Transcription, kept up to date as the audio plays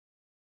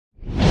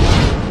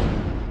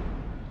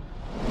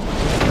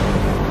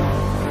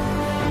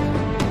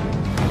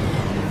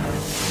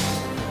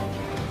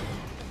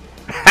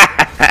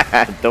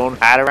Don't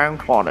hide around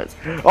corners.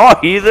 Oh,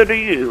 either do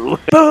you.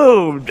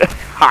 Boom!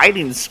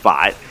 Hiding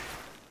spot.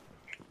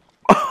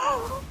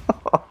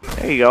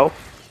 There you go.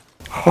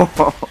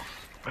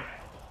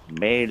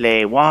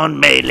 Melee 1,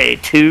 melee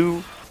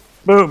 2.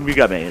 Boom, you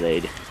got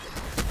meleeed.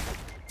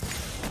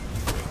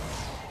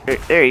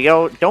 There you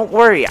go. Don't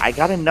worry, I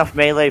got enough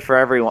melee for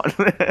everyone.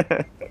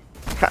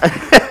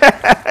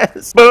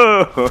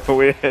 Boom!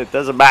 It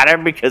doesn't matter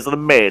because of the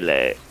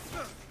melee.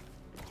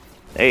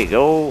 There you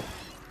go.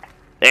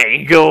 There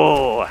you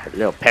go. A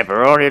little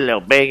pepperoni, a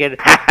little bacon.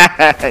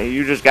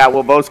 You just got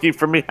Willboski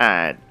from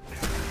behind.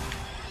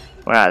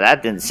 Wow,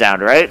 that didn't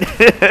sound right.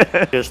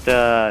 Just,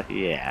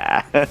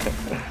 yeah.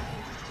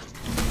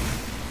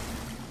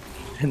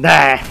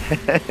 Nah.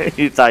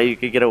 You thought you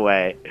could get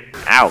away.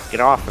 Ow, get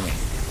off of me.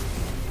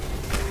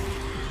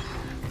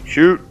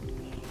 Shoot.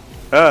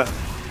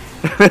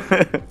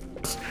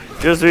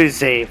 Just be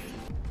safe.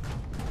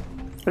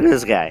 Look at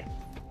this guy.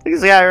 Look at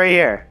this guy right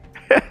here.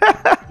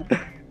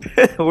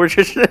 We're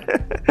just...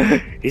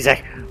 He's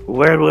like,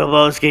 where'd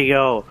Willboski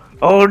go?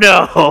 Oh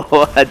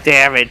no!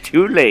 Damn it,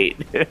 too late.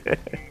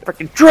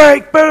 Freaking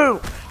Drake, boom!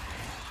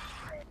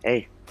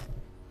 Hey.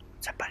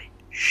 What's up, buddy?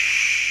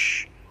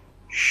 Shh.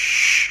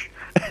 Shh.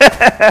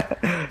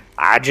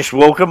 I just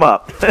woke him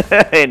up.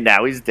 And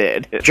now he's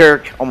dead.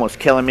 Jerk, almost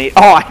killing me.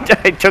 Oh,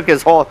 I took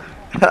his whole...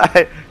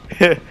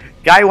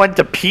 Guy went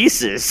to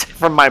pieces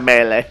from my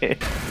melee.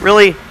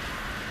 Really?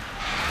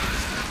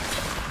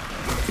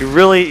 You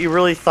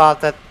really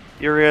thought that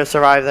you were gonna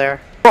survive there?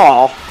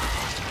 Brawl.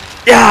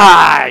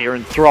 Yeah, you're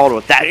enthralled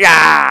with that.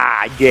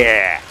 Yeah,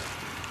 yeah.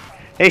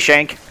 Hey,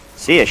 Shank.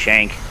 See ya,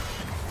 Shank.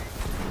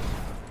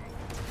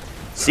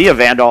 See ya,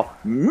 Vandal.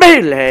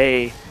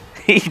 Melee.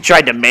 He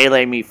tried to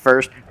melee me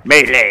first.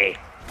 Melee.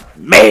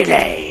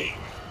 Melee.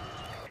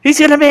 He's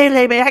gonna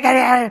melee me. I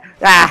got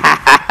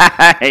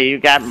it. You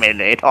got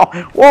meleeed. Oh,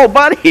 whoa,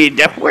 buddy.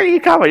 Where are you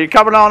coming? You're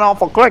coming on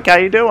awful quick. How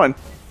you doing?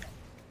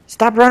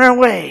 Stop running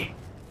away.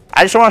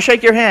 I just want to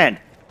shake your hand.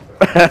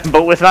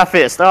 But with my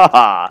fist.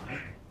 Ah.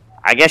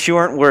 I guess you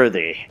weren't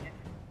worthy.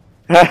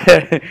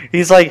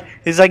 He's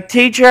like,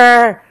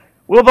 teacher,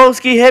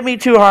 Willboski hit me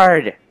too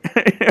hard.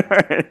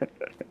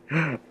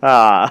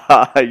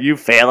 You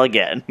fail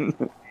again.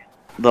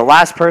 The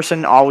last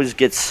person always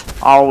gets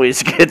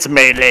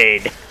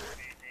meleeed.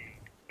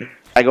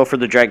 I go for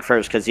the drag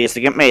first because he has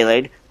to get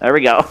meleeed. There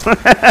we go.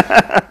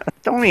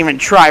 Don't even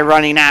try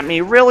running at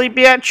me, really,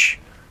 bitch.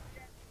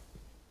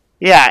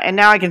 Yeah, and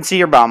now I can see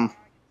your bum.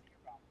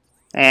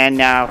 And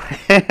now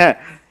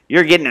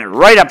you're getting it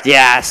right up the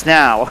ass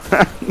now.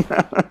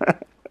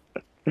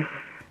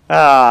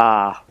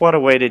 Ah, what a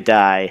way to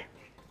die.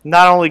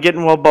 Not only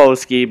getting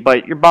Willboski,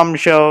 but your bum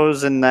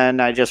shows, and then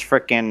I just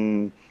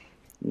frickin',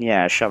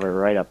 yeah, shove it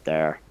right up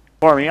there.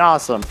 For me,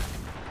 awesome.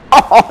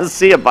 Oh,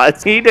 see ya,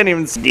 bud. He didn't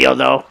even steal,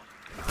 though.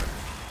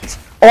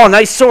 Oh,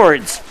 nice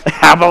swords.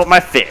 How about my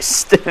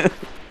fist?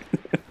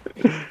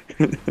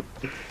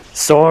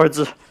 Swords,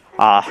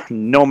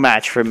 no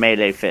match for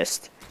melee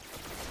fist.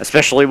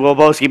 Especially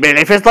Willboski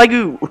melee fist like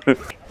you.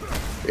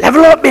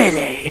 Level up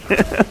melee.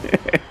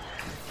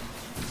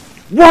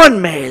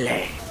 1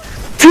 melee.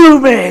 2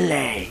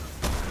 melee.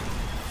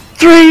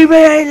 3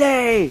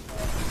 melee.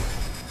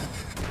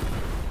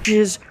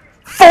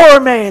 4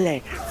 melee.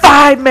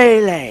 5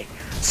 melee.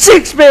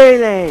 6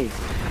 melee.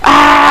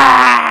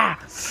 Ah!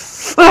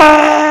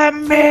 Ah,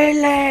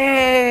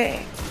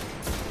 melee.